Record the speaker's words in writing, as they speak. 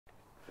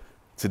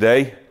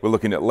Today, we're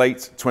looking at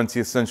late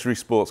 20th century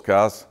sports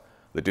cars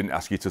that didn't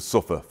ask you to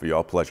suffer for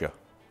your pleasure.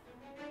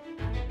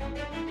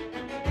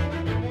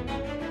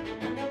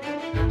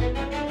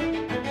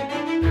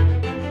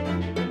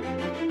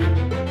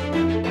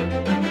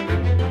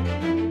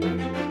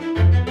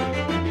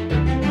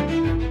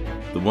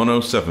 The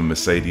 107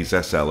 Mercedes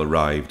SL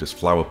arrived as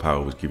flower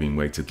power was giving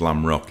way to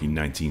glam rock in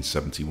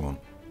 1971.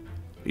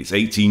 Its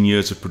 18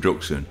 years of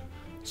production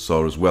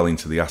saw us well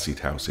into the acid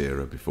house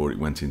era before it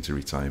went into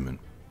retirement.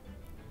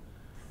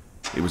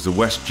 It was the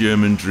West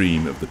German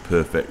dream of the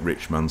perfect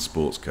rich man's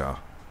sports car.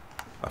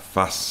 A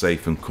fast,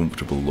 safe and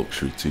comfortable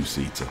luxury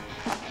two-seater.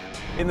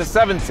 In the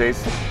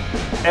 70s,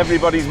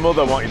 everybody's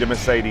mother wanted a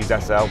Mercedes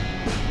SL.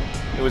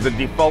 It was a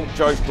default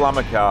choice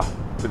glamour car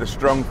with a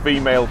strong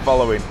female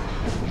following,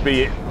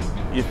 be it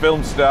your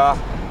film star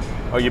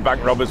or your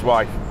bank robber's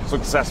wife,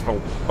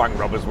 successful bank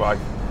robber's wife.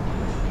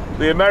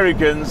 The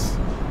Americans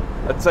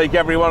would take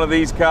every one of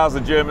these cars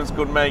the Germans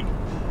could make,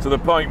 to the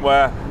point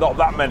where not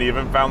that many of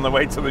them found their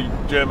way to the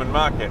German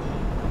market.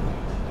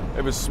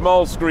 It was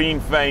small screen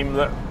fame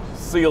that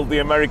sealed the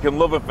American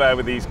love affair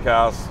with these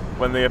cars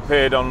when they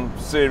appeared on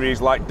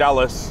series like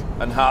Dallas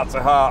and Heart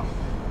to Heart.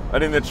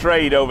 And in the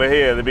trade over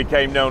here, they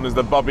became known as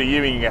the Bobby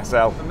Ewing SL.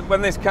 And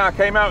when this car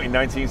came out in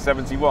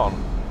 1971,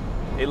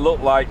 it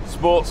looked like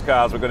sports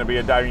cars were going to be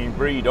a dying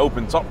breed,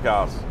 open top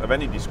cars of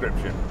any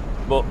description.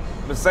 But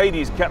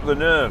Mercedes kept the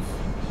nerve,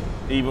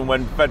 even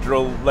when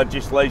federal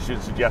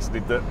legislation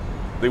suggested that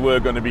they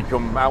were going to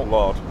become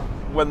outlawed.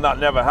 When that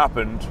never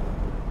happened,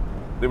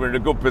 they were in a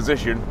good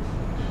position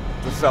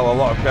to sell a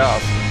lot of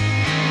cars.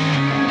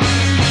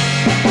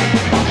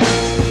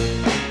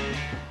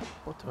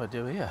 What do I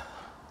do here?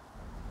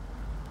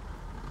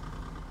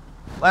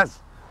 Let's.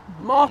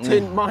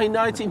 Martin, my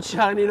knight in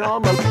shining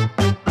armour.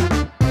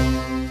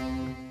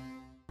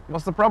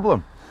 What's the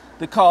problem?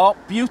 The car,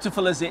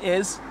 beautiful as it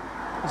is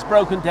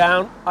broken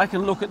down. I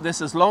can look at this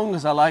as long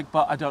as I like,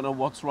 but I don't know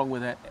what's wrong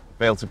with it.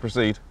 Failed to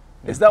proceed.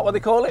 Is that what they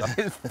call it?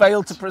 It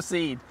failed to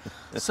proceed.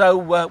 So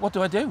what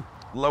do I do?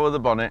 Lower the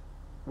bonnet,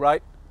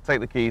 Right. take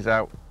the keys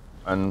out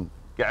and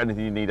get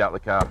anything you need out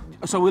of the car.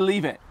 So we'll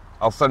leave it.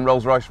 I'll send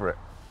Rolls-Royce for it.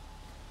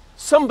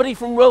 Somebody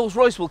from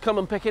Rolls-Royce will come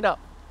and pick it up.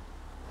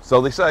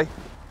 So they say.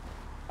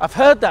 I've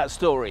heard that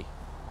story.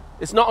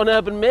 It's not an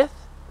urban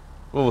myth.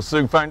 Well, we'll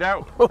soon find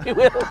out. We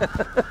will.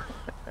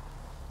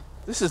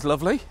 This is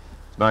lovely.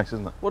 It's nice,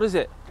 isn't it? What is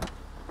it?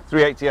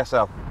 380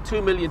 SL.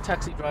 2 million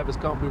taxi drivers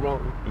can't be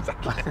wrong.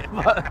 Exactly.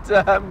 But It's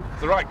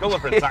the right colour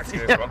for a taxi,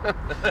 this one.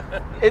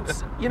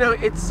 it's, you know,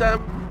 it's,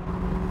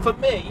 for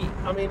me,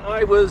 I mean,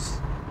 I was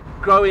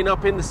growing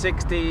up in the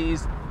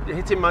 60s,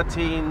 hitting my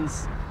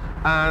teens,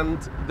 and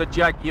the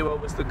Jaguar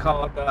was the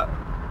car that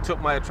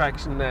took my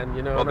attraction then,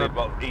 you know.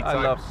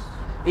 E-types.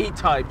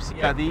 E-types,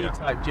 yeah, the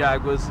E-type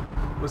Jag was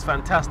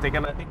fantastic,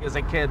 and I think as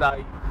a kid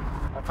I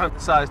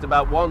fantasized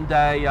about one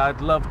day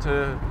I'd love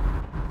to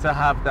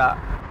have that.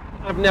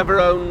 I've never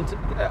owned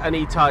an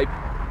E-type,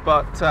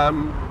 but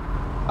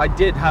I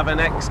did have an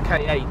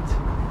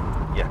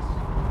XK8. Yes.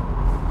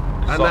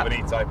 And Sort of an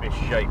E-type-ish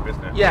shape,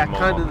 isn't it? Yeah,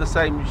 kind of the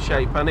same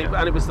shape, and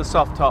it was the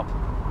soft top.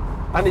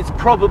 And it's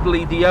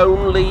probably the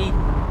only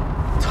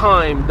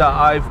time that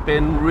I've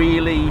been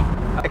really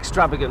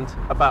extravagant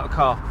about a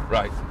car.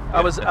 Right.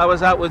 I was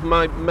out with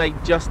my mate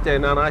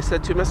Justin, and I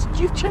said to him, I said,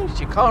 "You've changed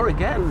your car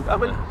again. I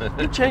mean,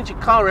 you change your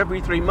car every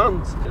 3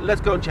 months.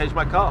 Let's go and change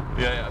my car."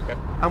 Yeah, okay.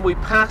 And we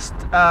passed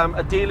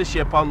a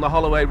dealership on the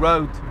Holloway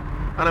Road,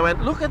 and I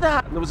went, "Look at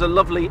that!" And there was a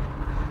lovely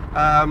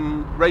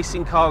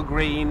racing car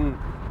green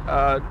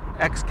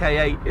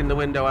XK8 in the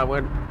window. I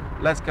went,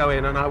 "Let's go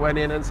in," and I went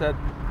in and said,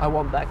 "I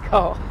want that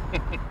car."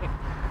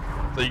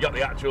 So you got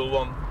the actual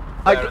one?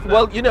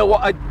 Well, you know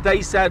what?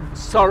 They said,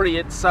 "Sorry,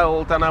 it's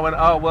sold," and I went,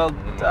 "Oh well,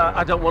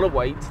 I don't want to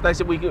wait." They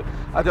said,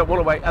 "I don't want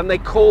to wait," and they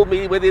called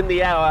me within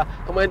the hour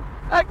and went,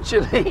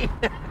 "Actually,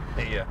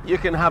 you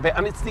can have it."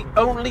 And it's the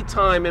only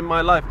time in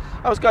my life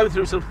I was going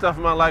through some stuff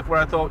in my life where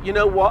I thought, you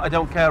know what, I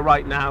don't care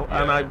right now,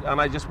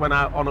 and I just went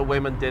out on a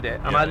whim and did it,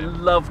 and I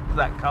loved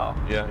that car.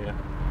 Yeah.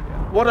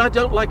 What I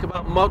don't like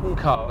about modern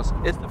cars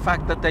is the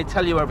fact that they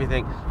tell you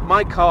everything.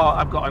 My car,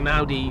 I've got an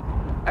Audi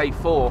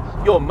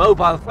A4. Your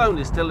mobile phone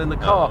is still in the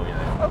car. Oh,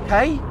 yeah.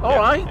 Okay, all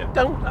right. Yeah.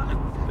 Don't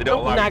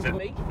nag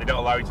me. They don't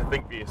allow you to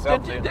think for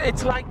yourself.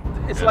 It's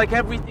like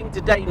everything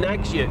today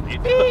nags you.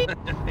 Beep.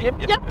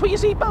 Yep, put your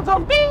seatbelt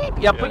on.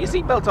 Beep. Yep, put your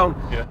seatbelt on.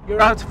 Yeah.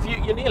 You're out of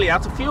fuel. You're nearly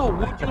out of fuel.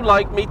 Would you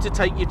like me to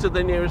take you to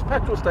the nearest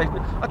petrol station?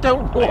 I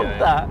don't want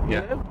that.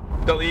 You know?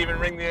 Don't they even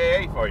ring the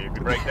AA for you if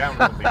you break down?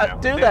 Now?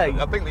 Do they?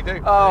 I think they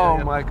do. Oh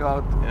my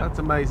God, that's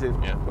amazing.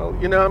 Yeah. Well,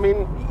 you know, I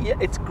mean,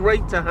 it's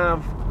great to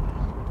have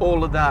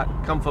all of that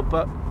comfort,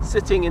 but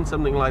sitting in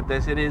something like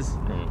this, it is,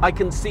 I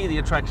can see the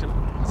attraction.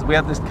 So we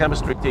had this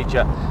chemistry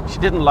teacher, she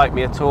didn't like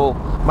me at all.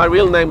 My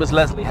real name was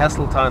Leslie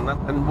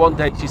Hesseltine, and one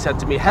day she said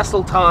to me,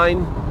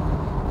 "Hesseltine,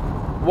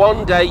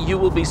 one day you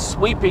will be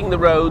sweeping the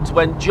roads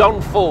when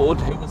John Ford,"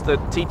 who was the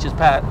teacher's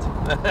pet,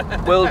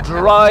 "will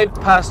drive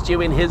past you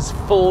in his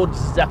Ford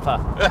Zephyr."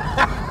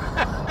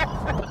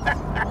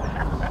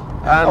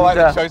 And, I like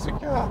the choice of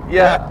car.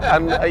 Yeah,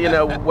 and you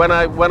know, when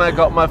I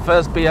got my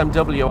first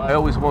BMW, I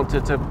always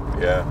wanted to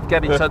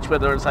get in touch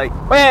with her and say,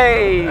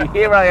 "Hey,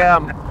 here I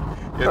am."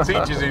 Yeah,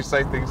 teachers who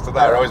say things to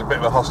that are always a bit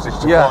of a hostage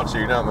to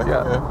fortune, aren't they?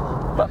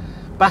 Yeah. But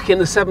back in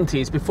the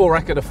 70s, before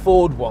I could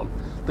afford one,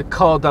 the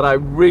car that I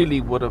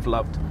really would have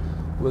loved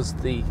was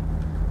the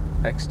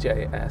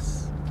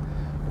XJS.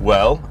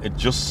 Well, it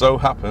just so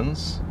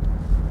happens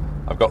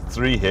I've got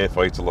 3 here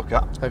for you to look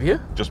at. Have you?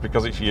 Just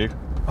because it's you.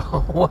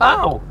 Oh,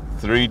 wow.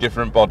 3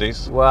 different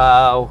bodies.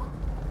 Wow.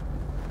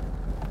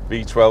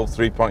 V12,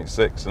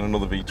 3.6 and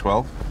another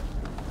V12.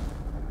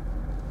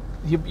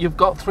 You've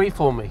got 3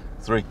 for me.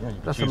 3. Yeah, you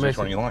can That's choose amazing. which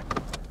one you like.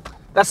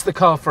 That's the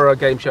car for a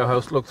game show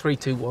host. Look, 3,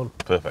 2, 1.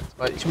 Perfect.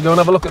 Right, should we go and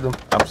have a look at them?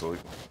 Absolutely.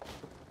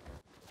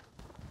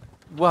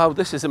 Wow,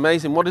 this is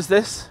amazing. What is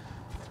this?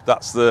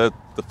 That's the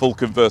full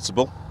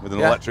convertible with an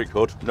Yeah. electric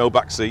hood, no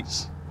back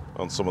seats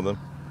on some of them.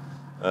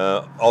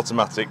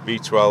 Automatic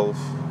V12,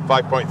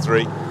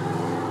 5.3,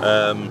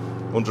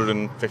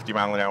 150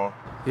 mile an hour.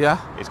 Yeah.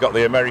 It's got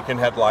the American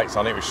headlights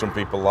on it, which some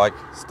people like,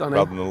 Stunning.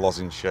 rather than the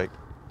lozenge shape.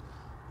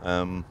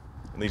 And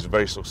these are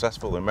very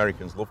successful. The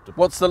Americans loved them.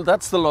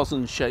 That's the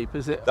lozenge shape,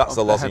 is it? That's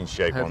the Of lozenge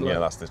shape one. headlight? Yeah,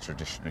 that's the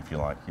tradition, if you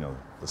like. You know,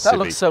 the That Civic.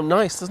 looks so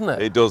nice, doesn't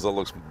it? It does. That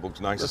looks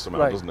nicer That's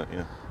somehow, right. doesn't it?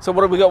 Yeah. So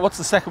what have we got? What's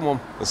the second one?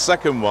 The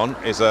second one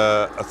is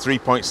a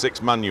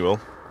 3.6 manual.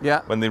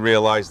 Yeah. When they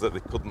realised that they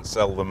couldn't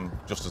sell them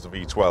just as a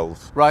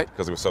V12, Right.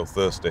 because they were so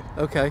thirsty,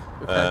 Okay.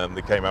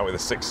 they came out with a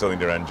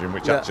 6-cylinder engine,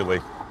 which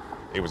actually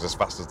it was as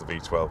fast as the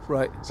V12.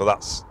 Right. So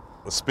that's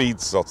the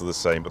speed's sort of the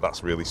same, but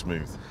that's really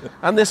smooth.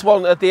 And this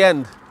one at the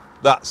end?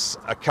 That's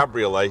a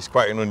cabriolet. It's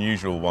quite an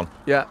unusual one.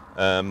 Yeah.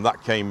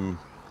 That came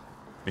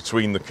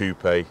between the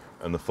coupe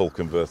and the full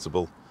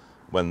convertible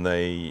when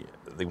they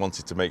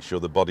wanted to make sure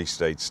the body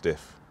stayed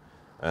stiff,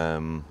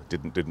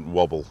 didn't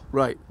wobble.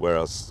 Right.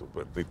 Whereas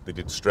they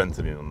did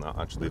strengthening on that.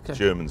 Actually, the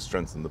Germans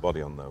strengthened the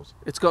body on those.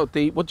 It's got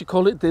the, what do you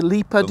call it? The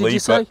Leaper, did you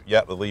say?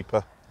 Yeah, the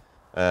Leaper,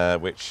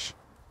 which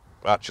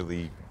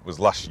actually was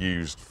last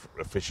used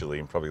officially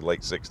in probably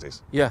late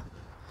 60s. Yeah.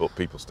 But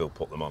people still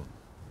put them on.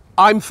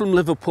 I'm from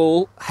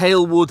Liverpool.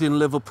 Halewood in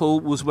Liverpool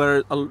was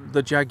where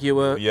the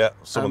Jaguar. Yeah,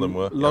 some of them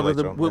were. A lot of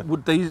them.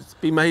 Would these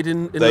be made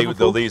in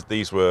Liverpool?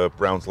 These were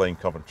Browns Lane,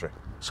 Coventry.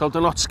 So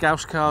they're not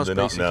Scouse cars, They're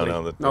not,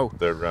 basically. no.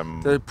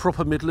 They're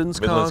proper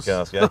Midlands Midlands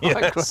cars. Yeah.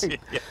 Right, Yes. great.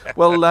 Yeah.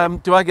 Well,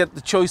 do I get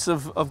the choice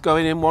of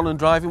going in one and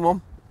driving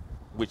one?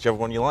 Whichever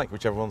one you like,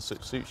 whichever one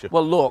suits you.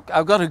 Well, look,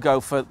 I've got to go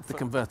for the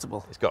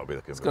convertible. It's got to be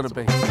the convertible. It's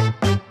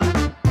got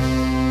to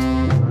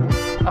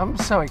be. I'm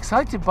so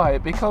excited by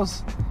it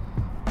because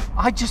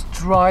I just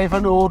drive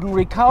an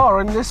ordinary car,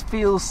 and this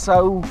feels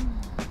so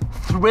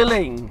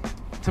thrilling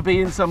to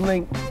be in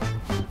something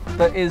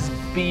that is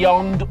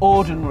beyond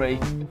ordinary.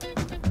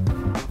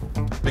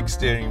 Big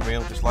steering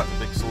wheel, just like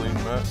the big saloon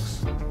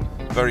Mercs.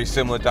 Very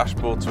similar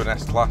dashboard to an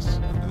S-Class.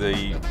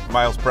 The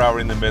miles per hour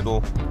in the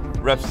middle,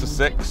 revs to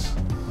 6.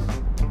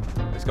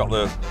 It's got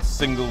the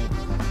single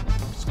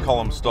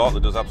column start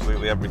that does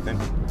absolutely everything.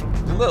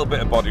 There's a little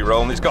bit of body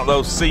roll, and it's got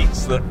those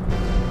seats that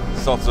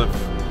sort of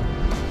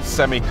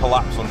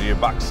semi-collapse under your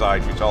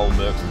backside, which all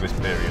Mercs of this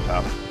period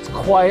have. It's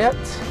quiet,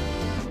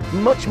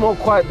 much more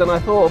quiet than I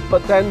thought,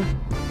 but then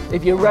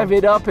if you rev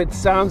it up, it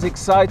sounds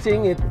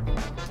exciting. It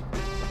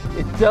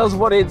does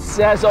what it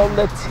says on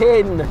the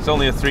tin. It's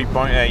only a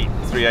 3.8,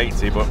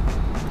 380, but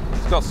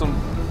it's got some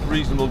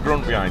reasonable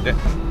grunt behind it.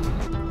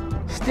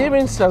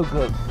 Steering's so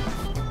good.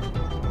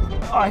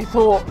 I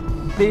thought,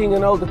 being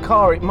an older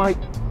car, it might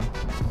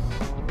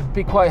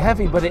be quite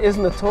heavy, but it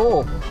isn't at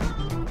all.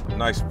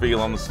 Nice feel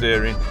on the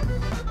steering,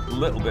 a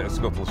little bit of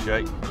scuttle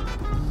shake.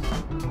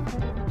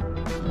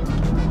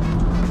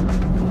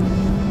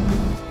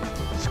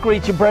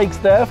 Screechy brakes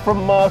there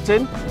from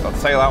Martin. Got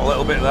tail out a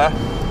little bit there.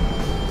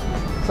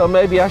 So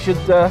maybe I should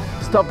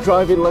stop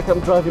driving like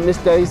I'm driving Miss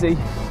Daisy.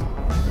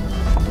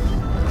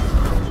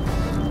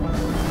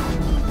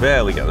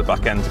 Barely get the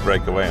back end to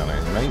break away on it,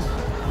 it's amazing.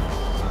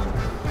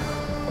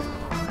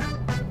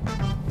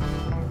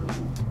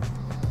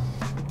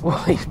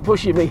 Well, he's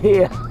pushing me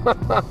here.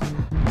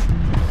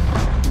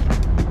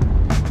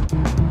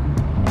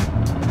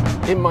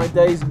 In my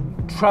days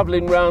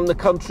travelling around the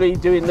country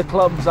doing the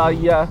clubs, I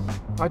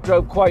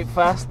drove quite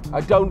fast.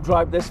 I don't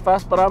drive this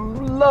fast, but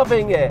I'm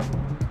loving it.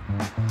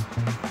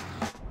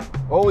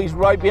 Oh, he's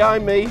right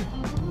behind me.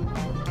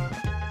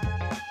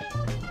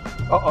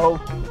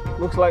 Uh-oh,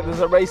 looks like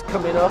there's a race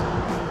coming up.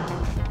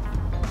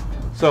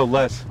 So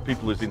Les,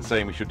 people have been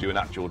saying we should do an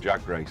actual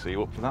Jag race. Are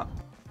you up for that?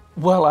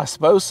 Well, I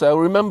suppose so.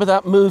 Remember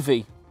that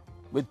movie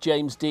with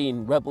James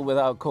Dean, Rebel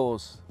Without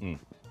Cause?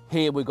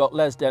 Here we've got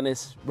Les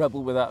Dennis,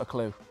 Rebel Without a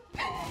Clue.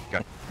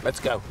 Okay. Let's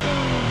go.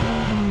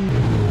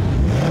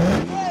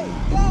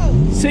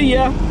 See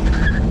ya.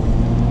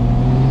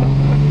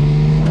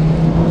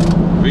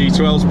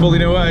 V12's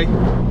pulling away.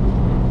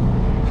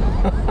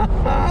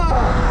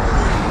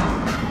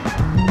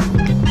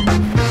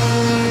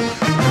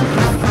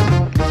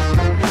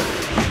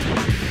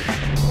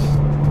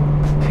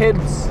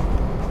 Kids,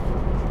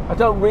 I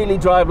don't really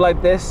drive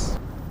like this.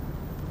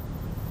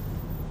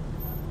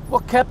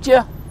 kept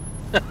you.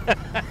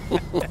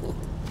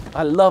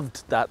 I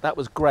loved that. That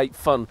was great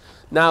fun.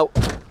 Now,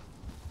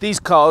 these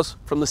cars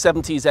from the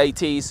 70s,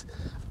 80s,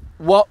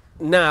 what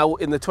now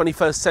in the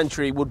 21st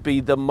century would be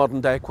the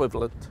modern day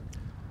equivalent?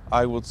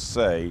 I would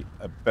say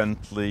a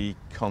Bentley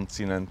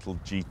Continental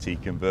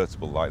GT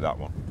convertible like that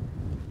one.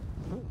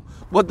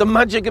 What, the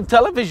magic of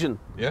television?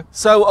 Yeah.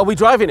 So are we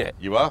driving it?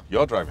 You are?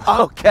 You're driving.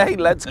 Okay,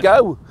 let's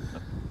go.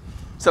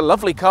 It's a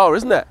lovely car,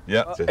 isn't it?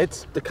 Yeah.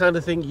 It's the kind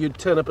of thing you'd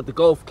turn up at the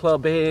golf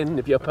club in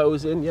if you're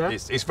posing, yeah?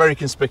 It's very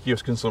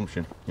conspicuous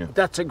consumption. Yeah.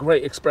 That's a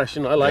great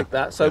expression. I like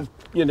that. So,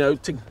 you know,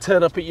 to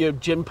turn up at your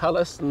gym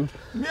palace and...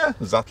 Yeah,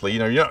 exactly. You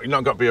know, you're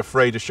not got to be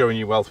afraid of showing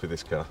your wealth with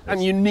this car.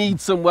 And you need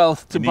some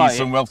wealth to buy it. You need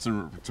some wealth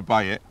to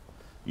buy it.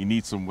 You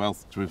need some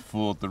wealth to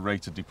afford the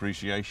rate of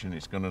depreciation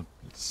it's going to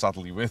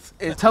saddle you with.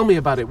 Tell me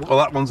about it. Well,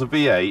 that one's a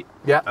V8.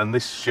 Yeah. And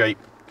this shape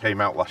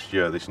came out last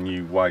year, this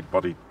new wide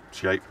body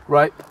shape.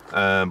 Right.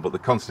 But the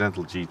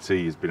Continental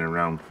GT has been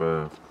around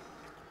for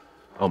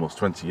almost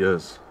 20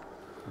 years.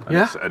 And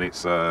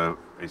Yeah.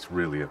 it's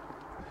really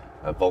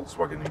a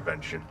Volkswagen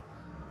invention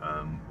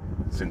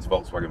since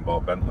Volkswagen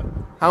bought Bentley.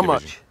 How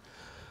division. much?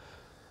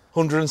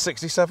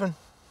 167,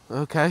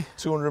 Okay.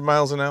 200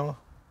 miles an hour.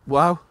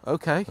 Wow.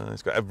 Okay.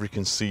 It's got every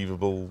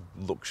conceivable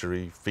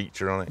luxury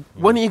feature on it.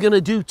 When are you going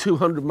to do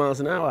 200 miles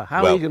an hour? How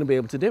are Well- you going to be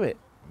able to do it?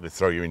 They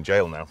throw you in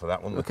jail now for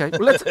that one. Okay.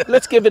 Well,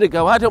 let's give it a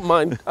go. I don't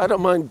mind. I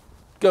don't mind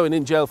going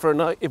in jail for a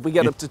night if we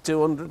get up to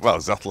 200. Well,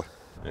 exactly.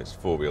 It's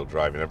four-wheel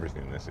drive and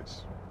everything.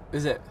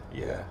 Is it?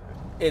 Yeah.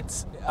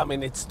 I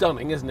mean, it's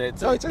stunning, isn't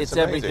it? No, it's amazing,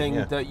 everything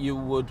yeah. that you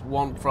would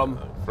want from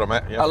From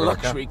it, yeah, a from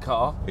luxury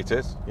car, It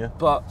is, yeah.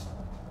 but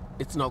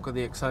it's not got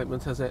the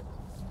excitement, has it?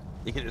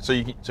 So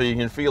you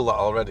can feel that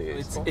already.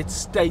 It's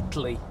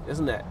stately,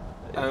 isn't it?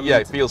 Yeah,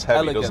 it feels heavy,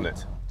 elegant. doesn't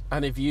it?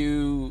 And if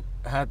you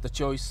had the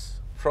choice,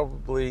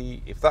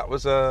 Probably, if that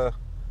was an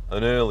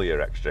earlier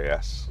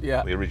XJS,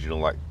 Yeah. the original,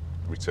 like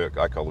return,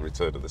 I call the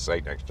Return of the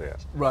Saint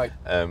XJS. right?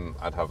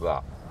 I'd have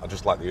that. I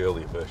just like the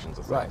earlier versions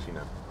of Right. things, you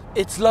know.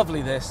 It's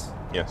lovely, this,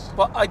 Yes.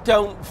 but I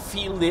don't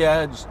feel the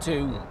urge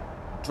to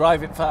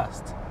drive it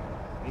fast.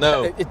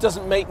 No. It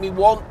doesn't make me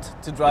want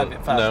to drive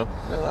it fast.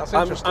 No, that's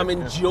interesting. I'm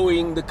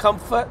enjoying the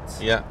comfort.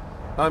 Yeah.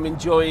 I'm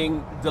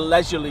enjoying the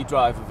leisurely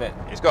drive of it.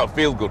 It's got a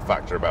feel-good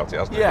factor about it,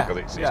 hasn't Yeah, it?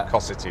 Because yeah. it's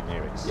cosseted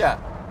you. Yeah,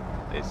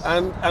 It's,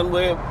 and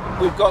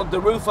we've got the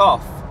roof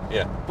off,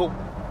 yeah. but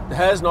the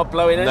hair's not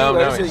blowing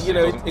anywhere. So, it's- you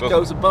know, doesn't- it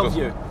goes above doesn't-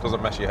 you.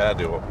 Doesn't mess your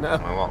hairdo up. No.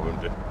 A lot of them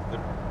do.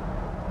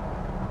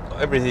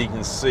 Everything you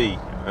can see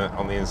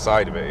on the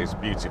inside of it is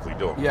beautifully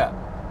done. Yeah.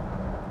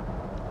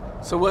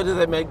 So where do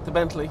they make the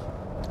Bentley?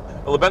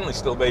 Well, the Bentley's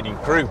still made in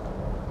Crewe.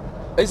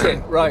 Is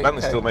it right? The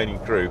Bentley's okay. still made in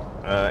Crewe,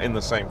 in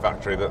the same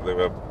factory that they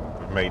were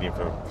made in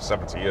for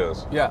 70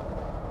 years. Yeah.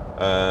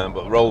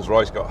 But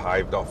Rolls-Royce got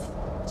hived off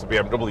to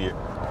BMW,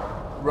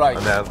 Right.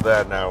 and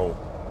they're now,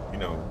 you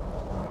know,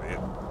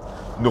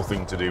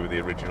 nothing to do with the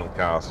original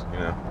cars, you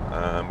know.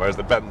 Whereas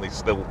the Bentley's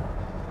still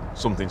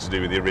something to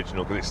do with the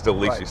original because it's still, at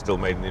least Right. it's still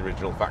made in the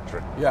original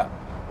factory. Yeah.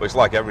 But it's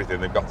like everything;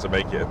 they've got to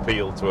make it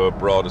appeal to a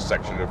broader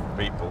section of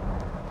people.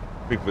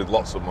 People with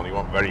lots of money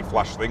want very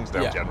flash things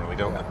now, Yeah. generally,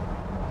 don't Yeah.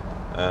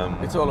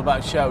 they? It's all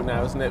about show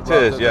now, isn't it? It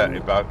is, Rather yeah.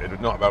 than-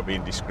 It's not about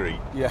being discreet.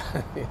 Yeah.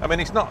 I mean,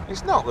 it's not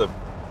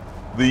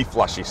the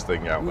flashiest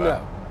thing out there,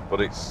 No. but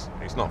it's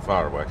not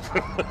far away.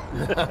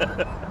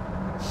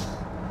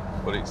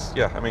 But it's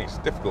I mean, it's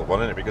a difficult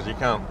one, isn't it? Because you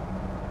can't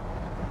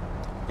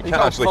can't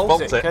actually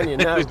fault it. can you?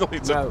 No. There's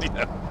nothing to, No. you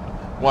know,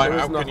 why? There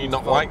is How can nothing you to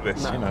not fault. like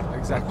this? No, You know.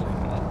 exactly.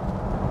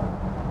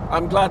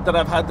 I'm glad that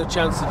I've had the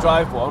chance to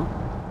drive one,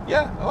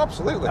 Yeah, oh,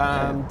 absolutely.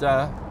 and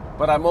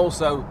but I'm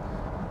also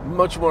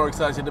much more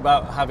excited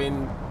about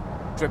having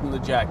driven the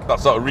Jag. That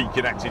sort of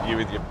reconnected you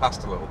with your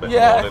past a little bit. Yeah,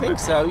 more, I didn't think it?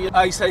 so.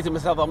 I say to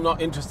myself, I'm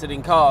not interested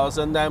in cars,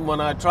 and then when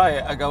I try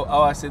it, I go,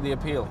 oh, I see the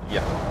appeal.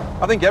 Yeah,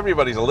 I think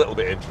everybody's a little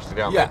bit interested,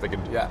 aren't Yeah, they? They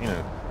can, yeah. you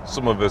know,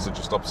 some of us are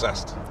just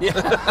obsessed.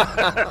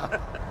 Yeah.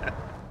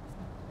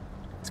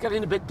 It's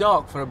getting a bit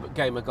dark for a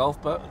game of golf,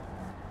 but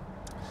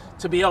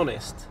to be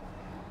honest,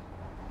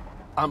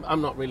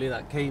 I'm not really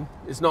that keen.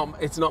 It's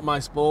not my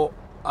sport.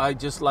 I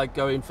just like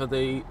going for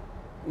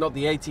not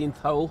the 18th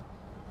hole,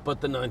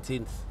 but the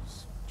 19th.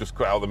 Just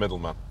cut out the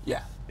middleman.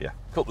 Yeah, Yeah,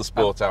 cut the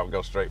sport out and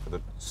go straight for the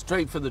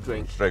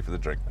drink. Straight for the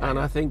drink. And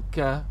I think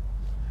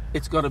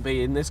it's got to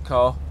be in this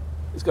car.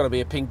 It's got to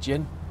be a pink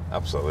gin.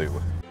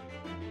 Absolutely.